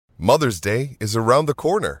Mother's Day is around the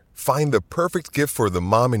corner. Find the perfect gift for the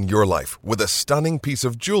mom in your life with a stunning piece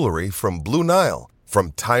of jewelry from Blue Nile.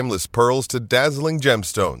 From timeless pearls to dazzling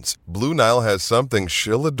gemstones, Blue Nile has something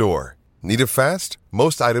she'll adore. Need it fast?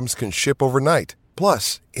 Most items can ship overnight.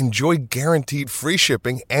 Plus, enjoy guaranteed free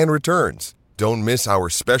shipping and returns. Don't miss our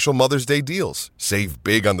special Mother's Day deals. Save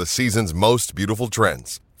big on the season's most beautiful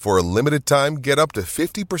trends. For a limited time, get up to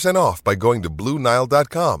 50% off by going to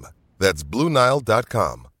BlueNile.com. That's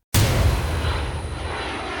BlueNile.com.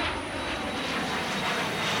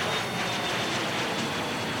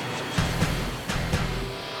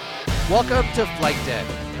 Welcome to Flight Deck,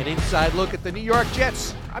 an inside look at the New York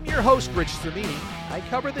Jets. I'm your host, Rich Cimini. I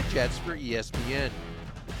cover the Jets for ESPN.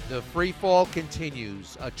 The free fall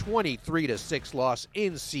continues, a 23-6 loss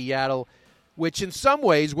in Seattle, which in some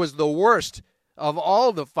ways was the worst of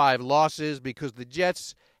all the 5 losses because the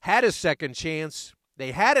Jets had a second chance.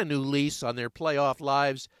 They had a new lease on their playoff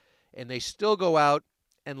lives, and they still go out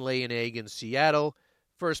and lay an egg in Seattle.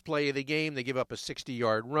 First play of the game, they give up a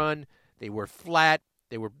 60-yard run. They were flat.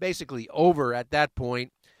 They were basically over at that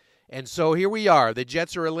point. And so here we are. The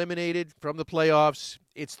Jets are eliminated from the playoffs.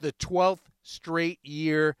 It's the 12th straight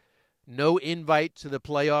year. No invite to the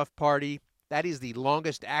playoff party. That is the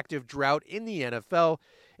longest active drought in the NFL.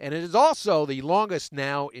 And it is also the longest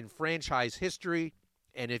now in franchise history.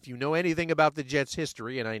 And if you know anything about the Jets'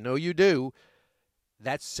 history, and I know you do,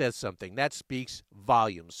 that says something. That speaks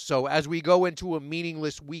volumes. So as we go into a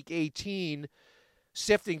meaningless Week 18,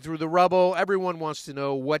 sifting through the rubble, everyone wants to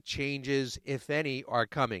know what changes, if any, are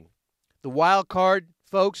coming. The wild card,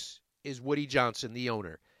 folks, is Woody Johnson, the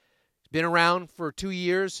owner. He's been around for 2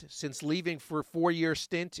 years since leaving for a 4-year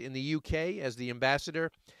stint in the UK as the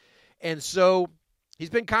ambassador. And so he's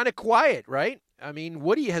been kind of quiet, right? I mean,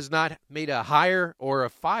 Woody has not made a hire or a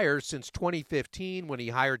fire since 2015 when he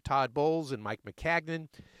hired Todd Bowles and Mike Maccagnan.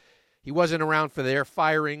 He wasn't around for their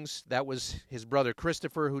firings. That was his brother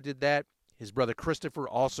Christopher who did that. His brother Christopher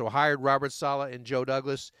also hired Robert Saleh and Joe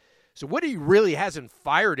Douglas. So Woody really hasn't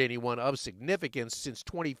fired anyone of significance since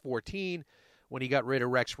 2014 when he got rid of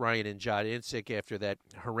Rex Ryan and John Insick after that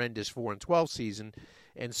horrendous 4-12 season.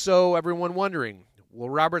 And so everyone wondering, will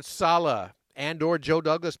Robert Saleh and or Joe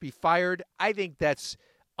Douglas be fired? I think that's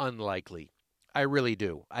unlikely. I really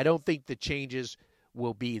do. I don't think the changes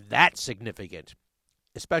will be that significant.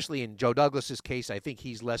 Especially in Joe Douglas's case, I think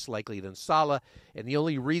he's less likely than Saleh. And the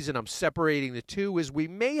only reason I'm separating the two is we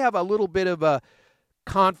may have a little bit of a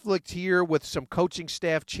conflict here with some coaching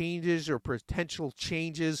staff changes or potential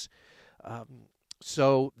changes.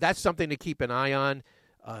 So that's something to keep an eye on.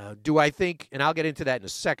 Do I think, and I'll get into that in a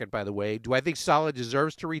second, by the way, do I think Saleh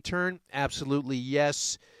deserves to return? Absolutely,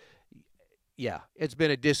 yes. Yeah, it's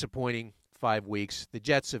been a disappointing 5 weeks. The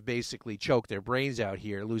Jets have basically choked their brains out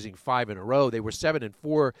here, losing 5 in a row. They were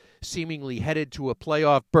 7-4, seemingly headed to a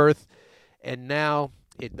playoff berth, and now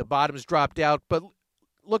the bottom's dropped out. But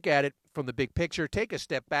look at it from the big picture. Take a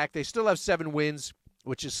step back. They still have 7 wins,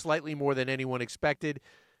 which is slightly more than anyone expected.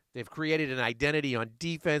 They've created an identity on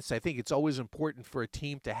defense. I think it's always important for a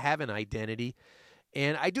team to have an identity,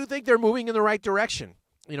 and I do think they're moving in the right direction.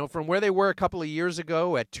 You know, from where they were a couple of years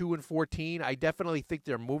ago at 2-14, I definitely think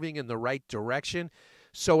they're moving in the right direction.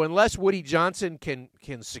 So unless Woody Johnson can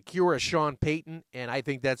secure a Sean Payton, and I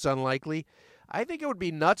think that's unlikely, I think it would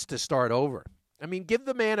be nuts to start over. I mean, give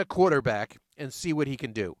the man a quarterback and see what he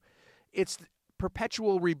can do. It's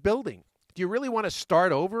perpetual rebuilding. Do you really want to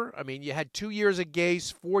start over? I mean, you had 2 years of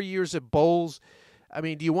Gase, 4 years of Bowles. I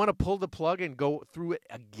mean, do you want to pull the plug and go through it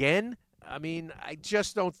again? I mean, I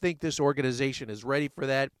just don't think this organization is ready for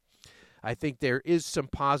that. I think there is some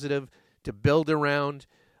positive to build around.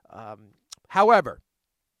 However,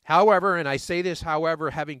 and I say this,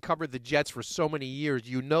 however, having covered the Jets for so many years,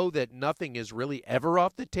 you know that nothing is really ever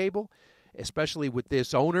off the table, especially with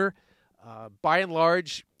this owner. By and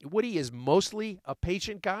large, Woody is mostly a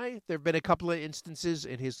patient guy. There have been a couple of instances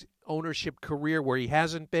in his ownership career where he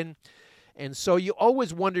hasn't been. And so you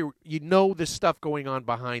always wonder, you know, the stuff going on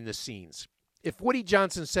behind the scenes. If Woody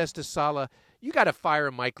Johnson says to Saleh, you got to fire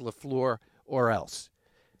Mike LaFleur or else.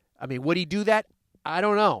 I mean, would he do that? I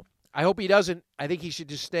don't know. I hope he doesn't. I think he should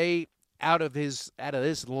just stay out of this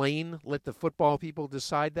lane, let the football people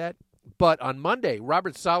decide that. But on Monday,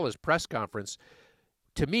 Robert Saleh's press conference,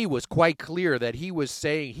 to me, was quite clear that he was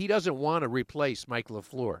saying he doesn't want to replace Mike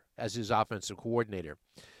LaFleur as his offensive coordinator.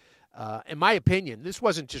 In my opinion, this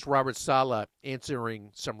wasn't just Robert Saleh answering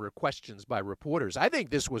some questions by reporters. I think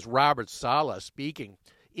this was Robert Saleh speaking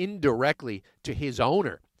indirectly to his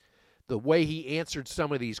owner. The way he answered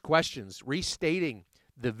some of these questions, restating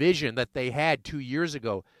the vision that they had 2 years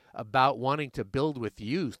ago about wanting to build with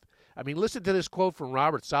youth. I mean, listen to this quote from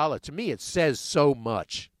Robert Saleh. To me, it says so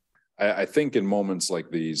much. I think in moments like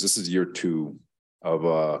these, this is year 2 of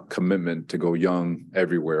a commitment to go young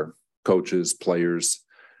everywhere, coaches, players,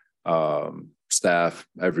 staff,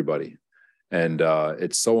 everybody. And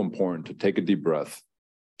it's so important to take a deep breath,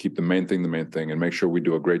 keep the main thing, and make sure we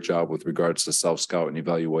do a great job with regards to self-scout and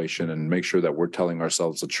evaluation, and make sure that we're telling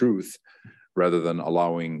ourselves the truth rather than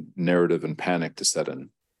allowing narrative and panic to set in.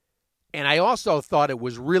 And I also thought it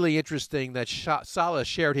was really interesting that Saleh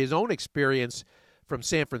shared his own experience from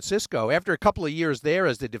San Francisco. After a couple of years there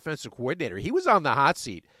as the defensive coordinator, he was on the hot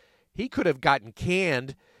seat. He could have gotten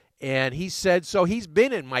canned. And he said, so he's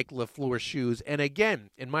been in Mike LaFleur's shoes. And again,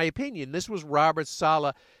 in my opinion, this was Robert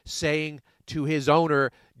Saleh saying to his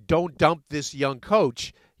owner, don't dump this young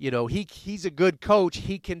coach. You know, he's a good coach.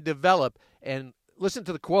 He can develop. And listen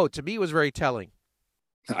to the quote. To me, it was very telling.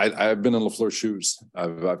 I've been in LaFleur's shoes.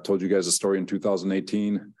 I've told you guys a story in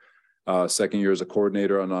 2018, second year as a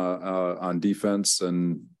coordinator on defense.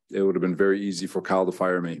 And it would have been very easy for Kyle to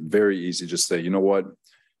fire me. Very easy. Just say, you know what?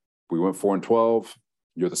 We went 4-12.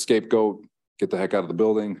 You're the scapegoat. Get the heck out of the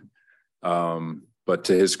building. But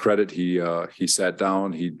to his credit, he sat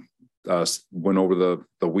down. He went over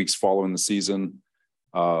the weeks following the season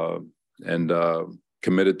and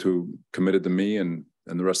committed to me, and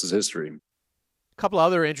the rest is history. A couple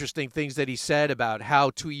other interesting things that he said about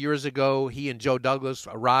how 2 years ago he and Joe Douglas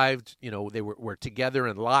arrived. You know, they were together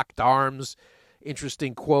in locked arms.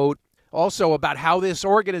 Interesting quote. Also about how this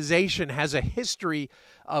organization has a history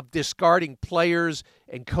of discarding players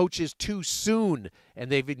and coaches too soon,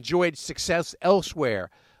 and they've enjoyed success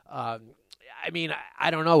elsewhere. I mean,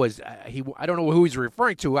 I don't know. I don't know who he's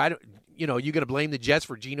referring to. You going to blame the Jets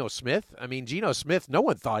for Geno Smith? I mean, Geno Smith, no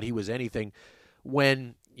one thought he was anything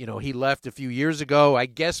when, he left a few years ago. I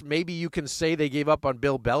guess maybe you can say they gave up on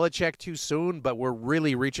Bill Belichick too soon, but we're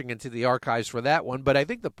really reaching into the archives for that one. But I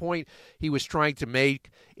think the point he was trying to make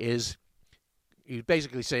is he's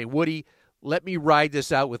basically saying, Woody, let me ride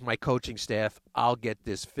this out with my coaching staff. I'll get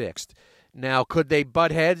this fixed. Now, could they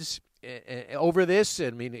butt heads over this? I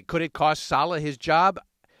mean, could it cost Saleh his job?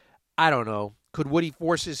 I don't know. Could Woody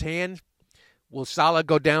force his hand? Will Saleh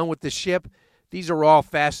go down with the ship? These are all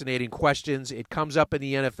fascinating questions. It comes up in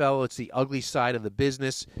the NFL. It's the ugly side of the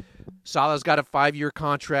business. Saleh's got a 5-year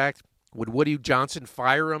contract. Would Woody Johnson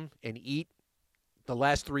fire him and eat the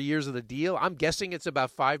last 3 years of the deal? I'm guessing it's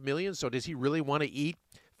about $5 million. So does he really want to eat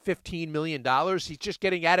 $15 million? He's just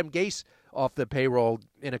getting Adam Gase off the payroll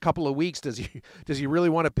in a couple of weeks. Does he really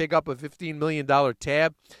want to pick up a $15 million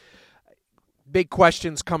tab? Big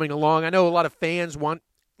questions coming along. I know a lot of fans want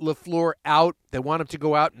LaFleur out. They want him to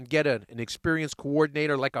go out and get an experienced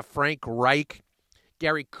coordinator like a Frank Reich.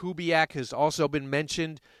 Gary Kubiak has also been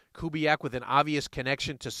mentioned. Kubiak with an obvious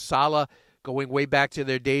connection to Saleh, going way back to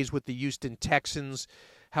their days with the Houston Texans.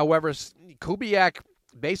 However, Kubiak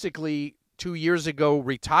basically 2 years ago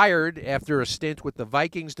retired after a stint with the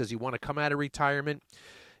Vikings. Does he want to come out of retirement?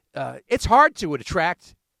 It's hard to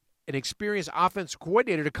attract an experienced offensive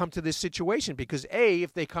coordinator to come to this situation because, A,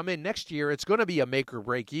 if they come in next year, it's going to be a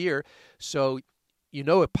make-or-break year. So,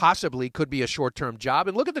 it possibly could be a short-term job.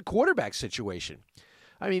 And look at the quarterback situation.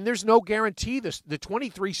 I mean, there's no guarantee the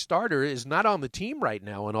 23 starter is not on the team right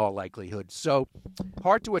now in all likelihood. So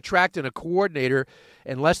hard to attract in a coordinator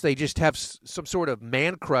unless they just have some sort of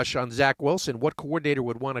man crush on Zach Wilson. What coordinator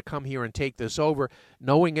would want to come here and take this over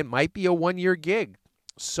knowing it might be a one-year gig?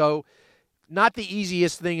 So not the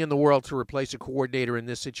easiest thing in the world to replace a coordinator in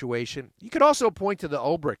this situation. You could also point to the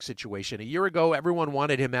Ulbrich situation. A year ago, everyone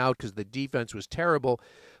wanted him out because the defense was terrible.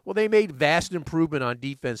 Well, they made vast improvement on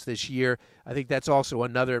defense this year. I think that's also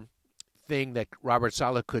another thing that Robert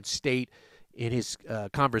Saleh could state in his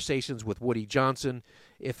conversations with Woody Johnson,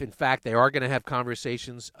 if in fact they are going to have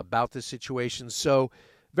conversations about this situation. So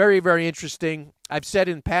very, very interesting. I've said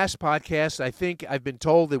in past podcasts, I think I've been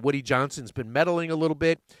told that Woody Johnson's been meddling a little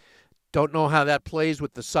bit. Don't know how that plays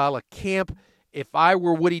with the Saleh camp. If I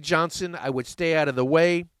were Woody Johnson, I would stay out of the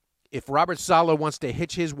way. If Robert Saleh wants to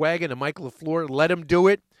hitch his wagon to Mike LaFleur, let him do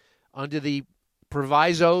it under the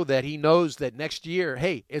proviso that he knows that next year,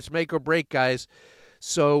 hey, it's make or break, guys.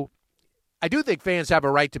 So I do think fans have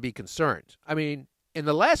a right to be concerned. I mean, in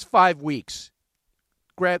the last 5 weeks,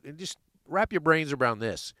 just wrap your brains around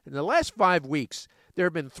this. In the last 5 weeks, there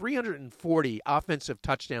have been 340 offensive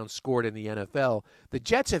touchdowns scored in the NFL. The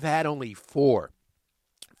Jets have had only 4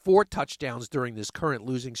 touchdowns during this current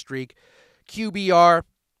losing streak. QBR,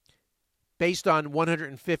 based on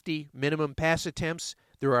 150 minimum pass attempts,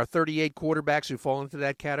 there are 38 quarterbacks who fall into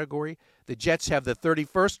that category. The Jets have the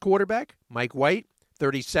 31st quarterback, Mike White,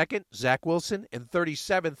 32nd, Zach Wilson, and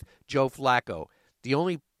 37th, Joe Flacco. The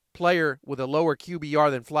only player with a lower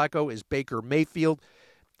QBR than Flacco is Baker Mayfield.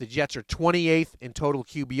 The Jets are 28th in total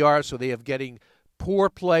QBR, so they have getting poor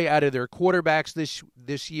play out of their quarterbacks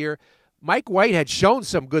this year. Mike White had shown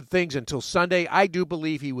some good things until Sunday. I do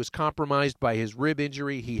believe he was compromised by his rib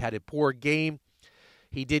injury. He had a poor game.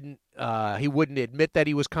 He wouldn't admit that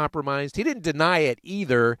he was compromised. He didn't deny it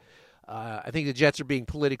either. I think the Jets are being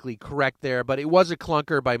politically correct there, but it was a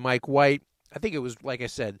clunker by Mike White. I think it was, like I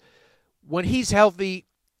said, when he's healthy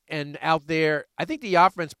and out there, I think the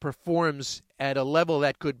offense performs at a level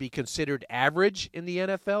that could be considered average in the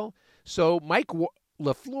NFL. So Mike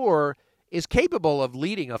LaFleur is capable of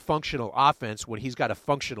leading a functional offense when he's got a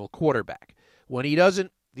functional quarterback. When he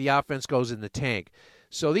doesn't, the offense goes in the tank.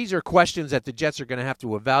 So these are questions that the Jets are going to have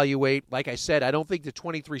to evaluate. Like I said, I don't think the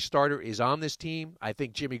 23 starter is on this team. I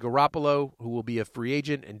think Jimmy Garoppolo, who will be a free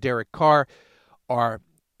agent, and Derek Carr are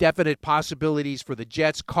definite possibilities for the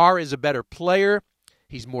Jets. Carr is a better player.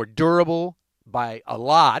 He's more durable by a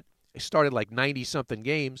lot. He started like 90-something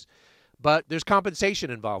games. But there's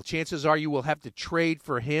compensation involved. Chances are you will have to trade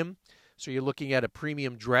for him. So you're looking at a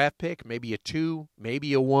premium draft pick, maybe a 2,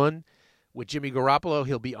 maybe a 1. With Jimmy Garoppolo,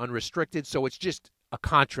 he'll be unrestricted. So it's just a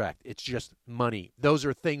contract. It's just money. Those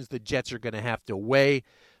are things the Jets are going to have to weigh.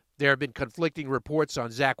 There have been conflicting reports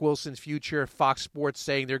on Zach Wilson's future. Fox Sports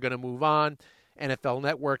saying they're going to move on. NFL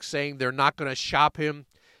Network saying they're not going to shop him.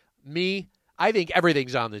 I think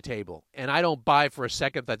everything's on the table. And I don't buy for a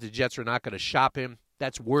second that the Jets are not going to shop him.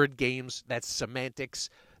 That's word games. That's semantics.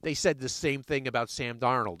 They said the same thing about Sam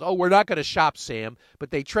Darnold. Oh, we're not going to shop Sam, but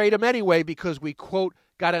they trade him anyway because we, quote,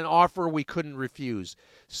 got an offer we couldn't refuse.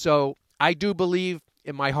 So I do believe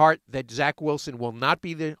in my heart that Zach Wilson will not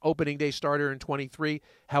be the opening day starter in 23.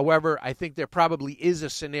 However, I think there probably is a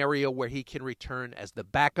scenario where he can return as the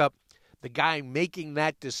backup. The guy making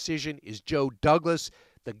that decision is Joe Douglas,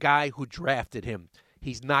 the guy who drafted him.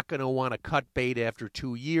 He's not going to want to cut bait after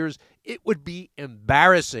 2 years. It would be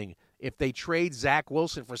embarrassing if they trade Zach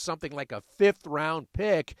Wilson for something like a 5th-round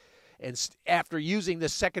pick, and after using the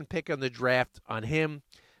 2nd pick on the draft on him,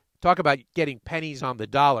 talk about getting pennies on the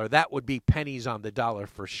dollar. That would be pennies on the dollar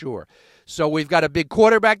for sure. So we've got a big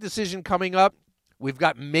quarterback decision coming up. We've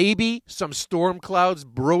got maybe some storm clouds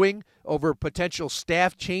brewing over potential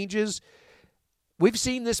staff changes. We've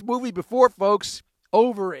seen this movie before, folks.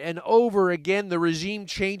 Over and over again, the regime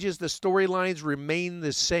changes, the storylines remain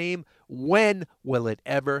the same. When will it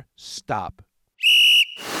ever stop?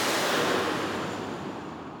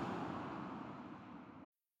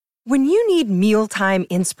 When you need mealtime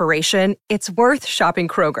inspiration, it's worth shopping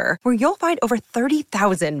Kroger, where you'll find over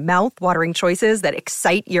 30,000 mouth-watering choices that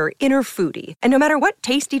excite your inner foodie. And no matter what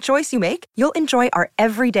tasty choice you make, you'll enjoy our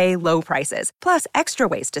everyday low prices, plus extra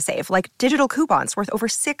ways to save, like digital coupons worth over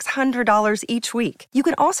 $600 each week. You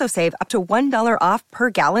can also save up to $1 off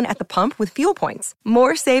per gallon at the pump with fuel points.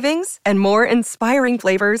 More savings and more inspiring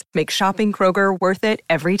flavors make shopping Kroger worth it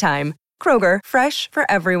every time. Kroger, fresh for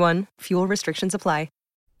everyone. Fuel restrictions apply.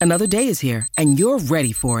 Another day is here, and you're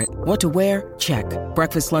ready for it. What to wear? Check.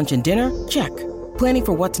 Breakfast, lunch, and dinner? Check. Planning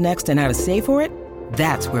for what's next and how to save for it?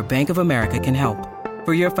 That's where Bank of America can help.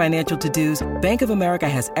 For your financial to-dos, Bank of America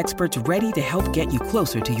has experts ready to help get you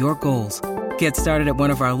closer to your goals. Get started at one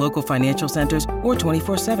of our local financial centers or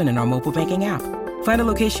 24/7 in our mobile banking app. Find a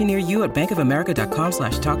location near you at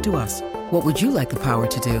bankofamerica.com/talktous. What would you like the power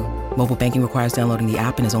to do? Mobile banking requires downloading the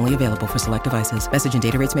app and is only available for select devices. Message and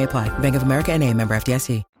data rates may apply. Bank of America N.A., member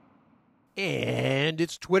FDIC. And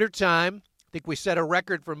it's Twitter time. I think we set a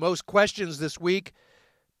record for most questions this week.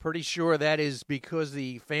 Pretty sure that is because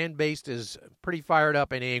the fan base is pretty fired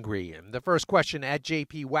up and angry. And the first question at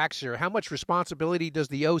JP Waxer, how much responsibility does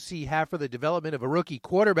the OC have for the development of a rookie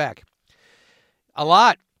quarterback? A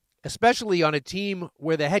lot, especially on a team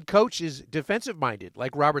where the head coach is defensive-minded,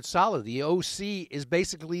 like Robert Saleh. The OC is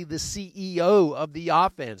basically the CEO of the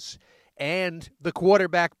offense and the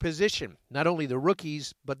quarterback position, not only the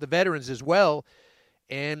rookies, but the veterans as well.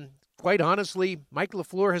 And quite honestly, Mike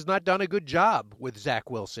LaFleur has not done a good job with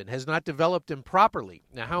Zach Wilson, has not developed him properly.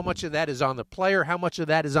 Now, how much of that is on the player? How much of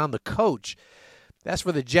that is on the coach? That's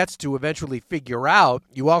for the Jets to eventually figure out.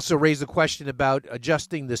 You also raised the question about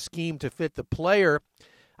adjusting the scheme to fit the player.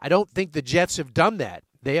 I don't think the Jets have done that.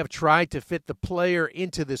 They have tried to fit the player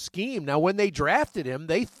into the scheme. Now, when they drafted him,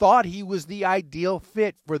 they thought he was the ideal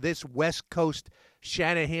fit for this West Coast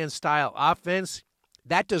Shanahan-style offense.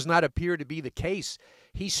 That does not appear to be the case.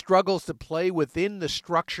 He struggles to play within the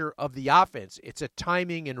structure of the offense. It's a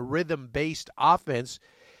timing and rhythm-based offense,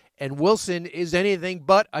 and Wilson is anything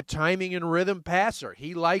but a timing and rhythm passer.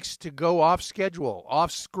 He likes to go off schedule,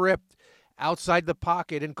 off script, outside the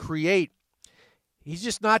pocket, and create. He's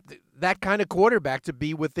just not that kind of quarterback to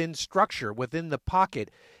be within structure, within the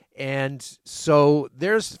pocket. And so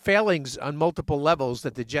there's failings on multiple levels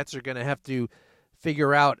that the Jets are going to have to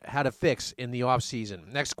figure out how to fix in the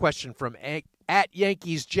offseason. Next question from at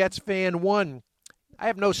Yankees Jets fan 1. I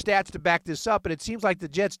have no stats to back this up, but it seems like the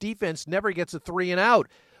Jets defense never gets a 3-and-out.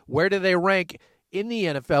 Where do they rank in the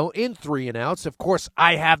NFL in 3-and-outs? Of course,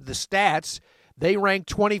 I have the stats. They rank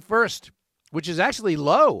 21st, which is actually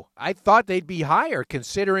low. I thought they'd be higher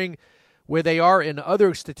considering where they are in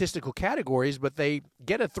other statistical categories, but they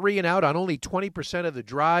get a 3-and-out on only 20% of the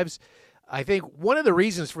drives. I think one of the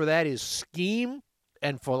reasons for that is scheme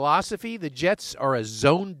and philosophy. The Jets are a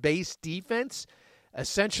zone-based defense.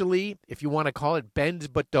 Essentially, if you want to call it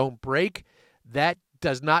bend but don't break, that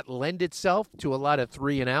does not lend itself to a lot of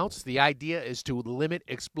 3-and-outs. The idea is to limit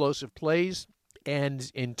explosive plays and,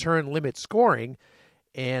 in turn, limit scoring.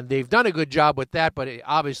 And they've done a good job with that, but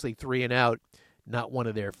obviously 3-and-out, not one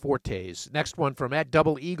of their fortes. Next one from at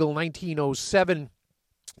Double Eagle 1907.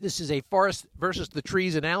 This is a forest versus the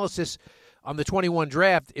trees analysis on the 21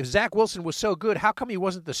 draft. If Zach Wilson was so good, how come he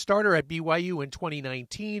wasn't the starter at BYU in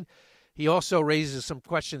 2019? He also raises some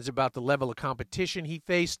questions about the level of competition he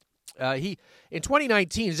faced. In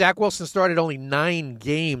 2019, Zach Wilson started only 9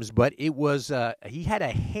 games, but it was he had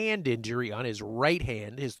a hand injury on his right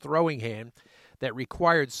hand, his throwing hand, that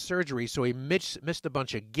required surgery, so he missed a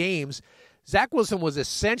bunch of games. Zach Wilson was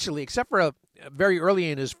essentially, except for very early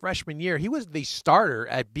in his freshman year, he was the starter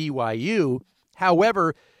at BYU.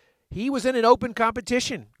 However, he was in an open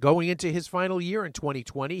competition going into his final year in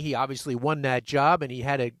 2020. He obviously won that job, and he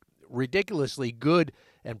had a ridiculously good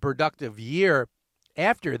and productive year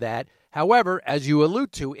after that. However, as you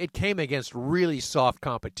allude to, it came against really soft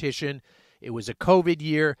competition. It was a COVID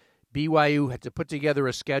year. BYU had to put together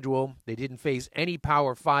a schedule. They didn't face any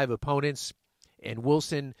Power 5 opponents, and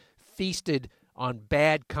Wilson feasted on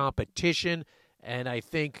bad competition, and I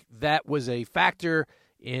think that was a factor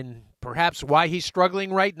in perhaps why he's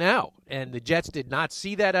struggling right now. And the Jets did not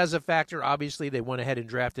see that as a factor. Obviously, they went ahead and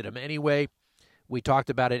drafted him anyway. We talked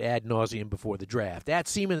about it ad nauseum before the draft.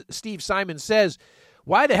 Steve Simon says,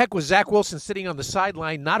 why the heck was Zach Wilson sitting on the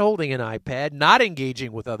sideline, not holding an iPad, not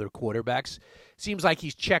engaging with other quarterbacks? Seems like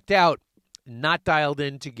he's checked out, not dialed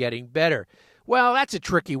in to getting better. Well, that's a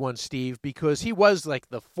tricky one, Steve, because he was like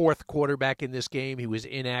the 4th quarterback in this game. He was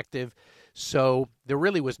inactive. So there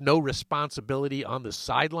really was no responsibility on the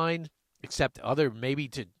sideline except maybe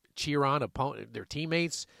to cheer on their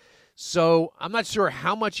teammates. So I'm not sure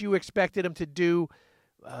how much you expected him to do.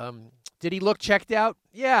 Did he look checked out?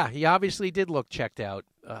 Yeah, he obviously did look checked out.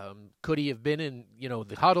 Could he have been in,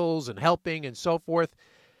 the huddles and helping and so forth?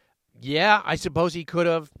 Yeah, I suppose he could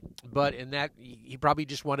have, but in that he probably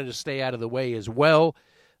just wanted to stay out of the way as well.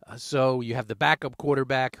 So you have the backup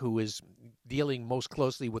quarterback who is dealing most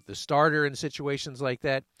closely with the starter in situations like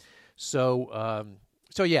that. So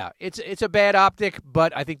yeah, it's a bad optic,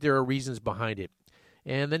 but I think there are reasons behind it.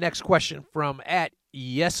 And the next question from at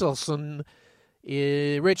Yeselson,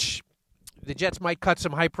 Rich, the Jets might cut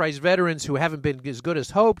some high-priced veterans who haven't been as good as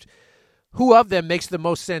hoped. Who of them makes the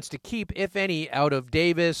most sense to keep, if any, out of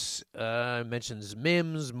Davis? Mentions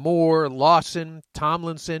Mims, Moore, Lawson,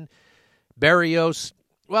 Tomlinson, Berrios.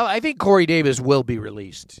 Well, I think Corey Davis will be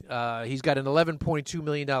released. He's got an $11.2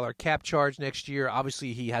 million cap charge next year.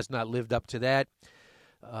 Obviously, he has not lived up to that.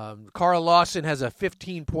 Carl Lawson has a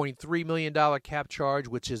 $15.3 million cap charge,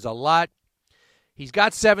 which is a lot. He's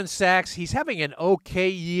got 7 sacks. He's having an okay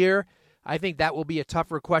year. I think that will be a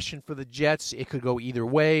tougher question for the Jets. It could go either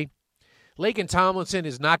way. Laken Tomlinson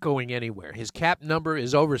is not going anywhere. His cap number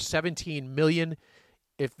is over $17 million.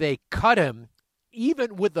 If they cut him,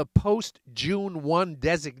 even with a post-June 1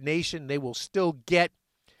 designation, they will still get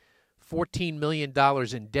 $14 million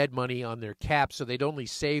in dead money on their cap, so they'd only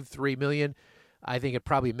save $3 million. I think it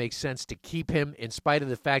probably makes sense to keep him, in spite of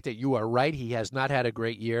the fact that you are right, he has not had a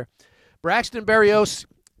great year. Braxton Berrios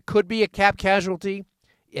could be a cap casualty.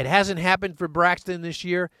 It hasn't happened for Braxton this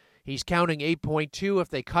year. He's counting 8.2. If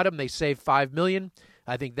they cut him, they save $5 million.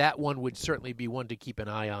 I think that one would certainly be one to keep an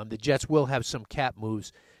eye on. The Jets will have some cap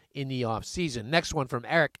moves in the offseason. Next one from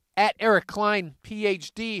Eric, at Eric Klein,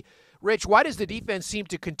 Ph.D. Rich, why does the defense seem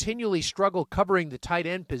to continually struggle covering the tight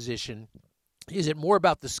end position? Is it more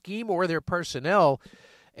about the scheme or their personnel?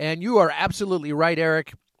 And you are absolutely right,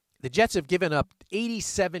 Eric. The Jets have given up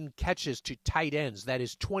 87 catches to tight ends. That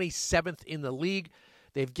is 27th in the league.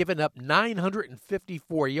 They've given up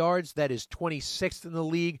 954 yards. That is 26th in the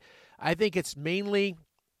league. I think it's mainly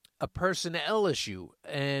a personnel issue.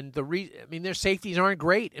 And their safeties aren't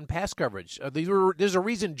great in pass coverage. There's a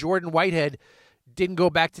reason Jordan Whitehead Didn't go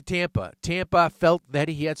back to Tampa. Tampa felt that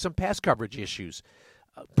he had some pass coverage issues.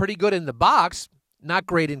 Pretty good in the box, not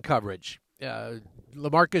great in coverage.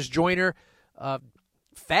 LaMarcus Joyner,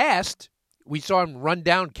 fast. We saw him run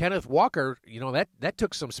down Kenneth Walker. That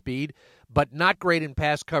took some speed, but not great in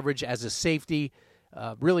pass coverage as a safety.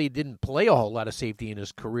 Really didn't play a whole lot of safety in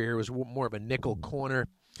his career. It was more of a nickel corner.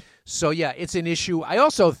 So, yeah, it's an issue. I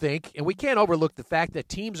also think, and we can't overlook the fact that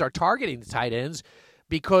teams are targeting the tight ends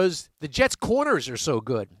because the Jets' corners are so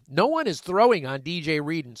good. No one is throwing on DJ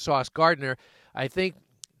Reed and Sauce Gardner. I think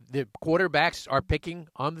the quarterbacks are picking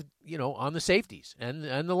on the safeties and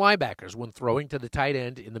the linebackers when throwing to the tight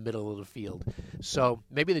end in the middle of the field. So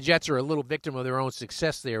maybe the Jets are a little victim of their own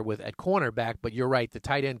success there at cornerback, but you're right, the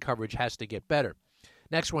tight end coverage has to get better.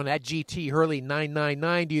 Next one, at GT Hurley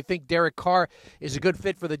 999. Do you think Derek Carr is a good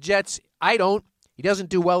fit for the Jets? I don't. He doesn't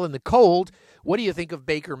do well in the cold. What do you think of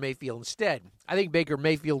Baker Mayfield instead? I think Baker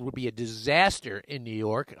Mayfield would be a disaster in New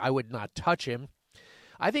York. I would not touch him.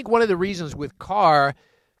 I think one of the reasons with Carr,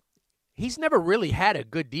 he's never really had a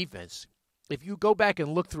good defense. If you go back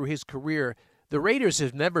and look through his career, the Raiders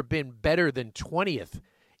have never been better than 20th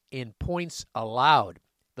in points allowed.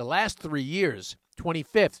 The last 3 years,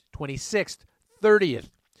 25th, 26th, 30th.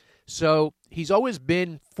 So he's always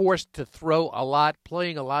been forced to throw a lot,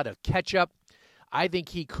 playing a lot of catch-up. I think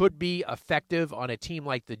he could be effective on a team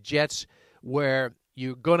like the Jets where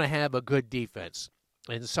you're going to have a good defense,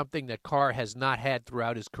 and something that Carr has not had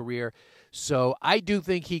throughout his career. So I do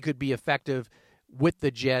think he could be effective with the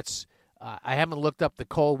Jets. I haven't looked up the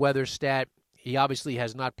cold weather stat. He obviously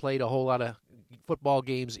has not played a whole lot of football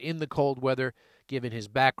games in the cold weather, given his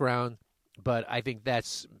background. But I think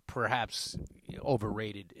that's perhaps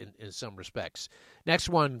overrated in some respects. Next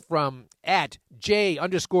one from at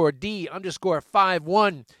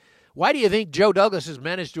J_D_51. Why do you think Joe Douglas has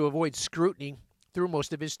managed to avoid scrutiny through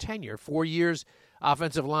most of his tenure? 4 years,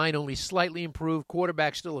 offensive line only slightly improved,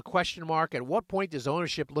 quarterback still a question mark. At what point does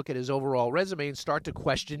ownership look at his overall resume and start to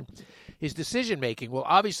question his decision-making? Well,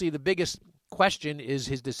 obviously the biggest question is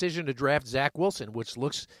his decision to draft Zach Wilson, which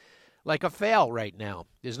looks like a fail right now.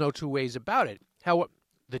 There's no two ways about it. How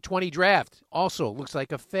the 20 draft also looks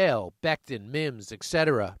like a fail. Becton, Mims,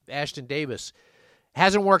 etc. Ashton Davis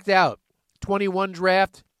hasn't worked out. 21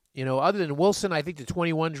 draft, other than Wilson, I think the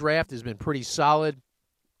 21 draft has been pretty solid.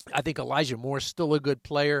 I think Elijah Moore's still a good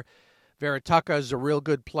player. Vera Tucker is a real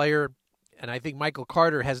good player. And I think Michael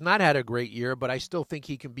Carter has not had a great year, but I still think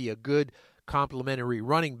he can be a good complementary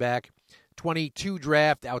running back. 22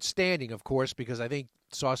 draft, outstanding, of course, because I think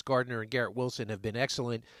Sauce Gardner and Garrett Wilson have been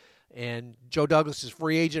excellent. And Joe Douglas's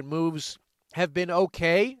free agent moves have been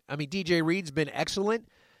okay. I mean, DJ Reed's been excellent.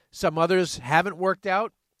 Some others haven't worked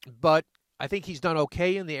out, but I think he's done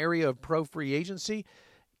okay in the area of pro free agency.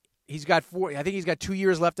 I think he's got 2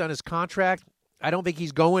 years left on his contract. I don't think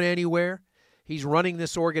he's going anywhere. He's running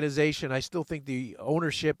this organization. I still think the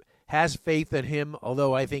ownership has faith in him,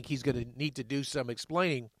 although I think he's going to need to do some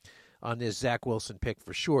explaining on this Zach Wilson pick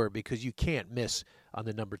for sure, because you can't miss on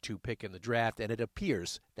the number 2 pick in the draft, and it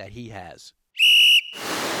appears that he has.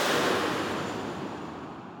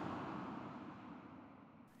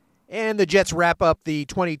 And the Jets wrap up the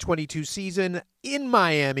 2022 season in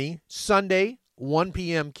Miami, Sunday, 1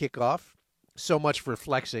 p.m. kickoff. So much for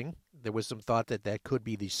flexing. There was some thought that could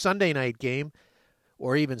be the Sunday night game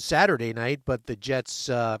or even Saturday night, but the Jets,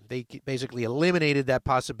 they basically eliminated that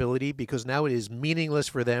possibility because now it is meaningless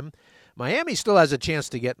for them. Miami still has a chance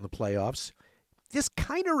to get in the playoffs. This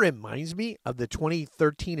kind of reminds me of the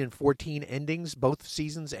 2013 and 14 endings, both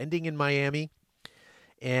seasons ending in Miami.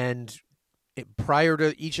 And prior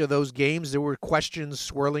to each of those games, there were questions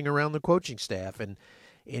swirling around the coaching staff. And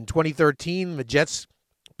in 2013, the Jets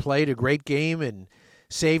played a great game and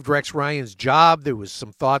saved Rex Ryan's job. There was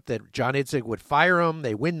some thought that John Idzik would fire him.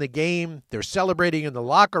 They win the game. They're celebrating in the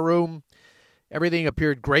locker room. Everything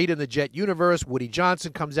appeared great in the Jet universe. Woody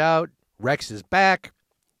Johnson comes out. Rex is back.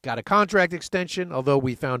 Got a contract extension, although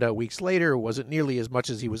we found out weeks later it wasn't nearly as much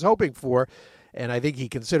as he was hoping for. And I think he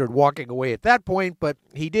considered walking away at that point, but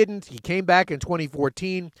he didn't. He came back in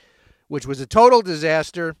 2014, which was a total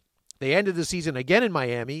disaster. They ended the season again in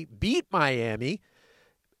Miami, beat Miami,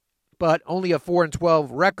 but only a 4-12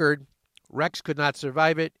 record. Rex could not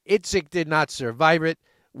survive it. Idzik did not survive it.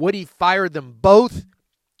 Woody fired them both.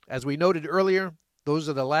 As we noted earlier, those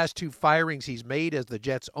are the last 2 firings he's made as the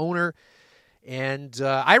Jets owner. And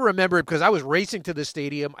I remember it because I was racing to the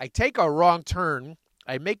stadium. I take a wrong turn.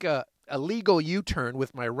 I make a legal U-turn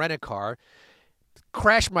with my rent-a-car,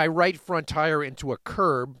 crash my right front tire into a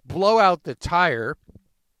curb, blow out the tire,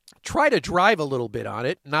 try to drive a little bit on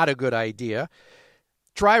it, not a good idea,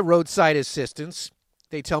 try roadside assistance,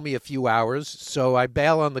 They tell me a few hours. So I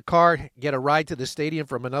bail on the car, get a ride to the stadium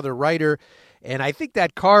from another writer, and I think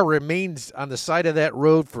that car remains on the side of that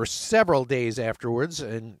road for several days afterwards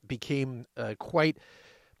and became quite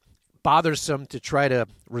bothersome to try to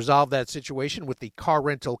resolve that situation with the car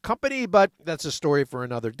rental company, but that's a story for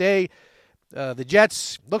another day. The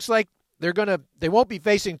Jets, looks like they won't be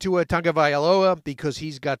facing Tua Tagovailoa because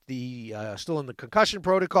he's got the still in the concussion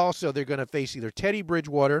protocol, so they're going to face either Teddy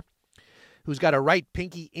Bridgewater, who's got a right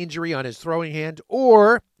pinky injury on his throwing hand,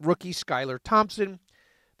 or rookie Skylar Thompson.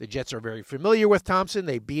 The Jets are very familiar with Thompson.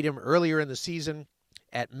 They beat him earlier in the season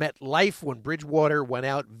at MetLife when Bridgewater went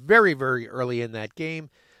out very, very early in that game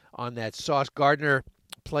on that Sauce Gardner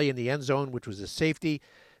play in the end zone, which was a safety.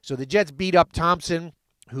 So the Jets beat up Thompson,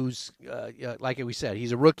 who's, like we said,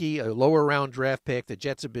 he's a rookie, a lower-round draft pick. The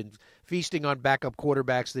Jets have been feasting on backup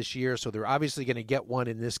quarterbacks this year, so they're obviously going to get one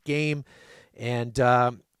in this game. And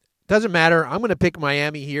doesn't matter. I'm going to pick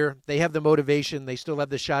Miami here. They have the motivation. They still have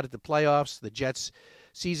the shot at the playoffs. The Jets'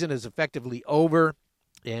 season is effectively over,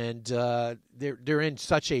 and they're in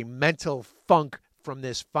such a mental funk from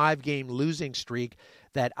this 5-game losing streak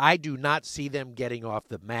that I do not see them getting off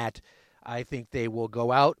the mat. I think they will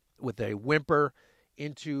go out with a whimper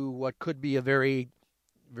into what could be a very,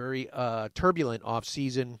 very turbulent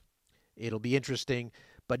offseason. It'll be interesting.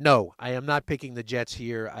 But no, I am not picking the Jets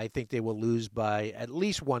here. I think they will lose by at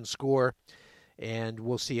least one score, and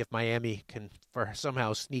we'll see if Miami can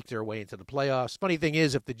somehow sneak their way into the playoffs. Funny thing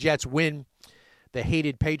is, if the Jets win, the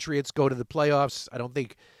hated Patriots go to the playoffs. I don't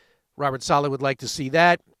think Robert Saleh would like to see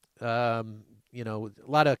that. A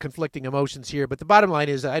lot of conflicting emotions here, but the bottom line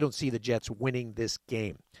is I don't see the Jets winning this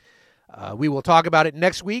game. We will talk about it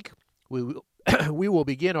next week. We will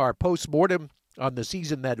begin our postmortem on the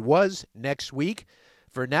season that was next week.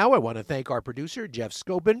 For now, I want to thank our producer, Jeff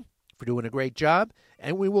Scopin, for doing a great job,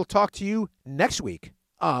 and we will talk to you next week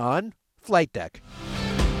on Flight Deck.